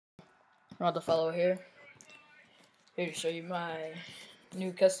Another follower here to show you my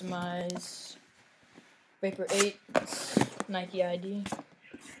new customized VIII Nike ID.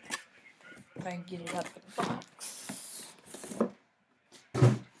 If I can get it out of the box.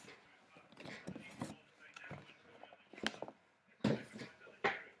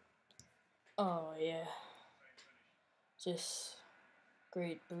 Oh yeah, just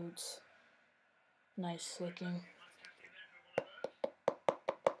great boots, nice looking.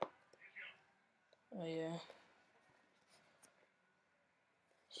 Oh yeah,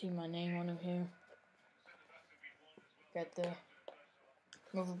 see my name on them here. Got the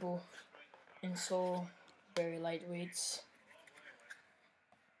movable insole, very lightweights,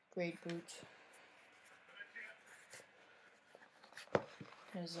 great boot.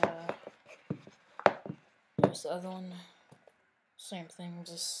 There's the other one, same thing,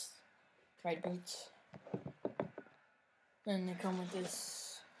 just right boots. Then they come with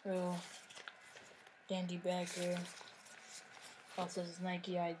this real dandy bag here. Also says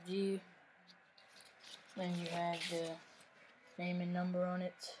Nike ID. Then you have the name and number on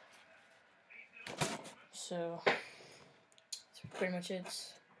it. So that's pretty much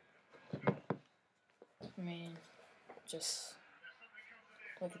it. I mean, just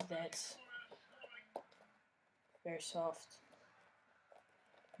look at that. Very soft.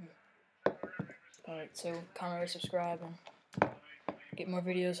 Alright, so comment, rate, subscribe, and get more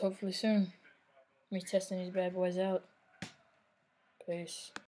videos hopefully soon. Me testing these bad boys out. Peace.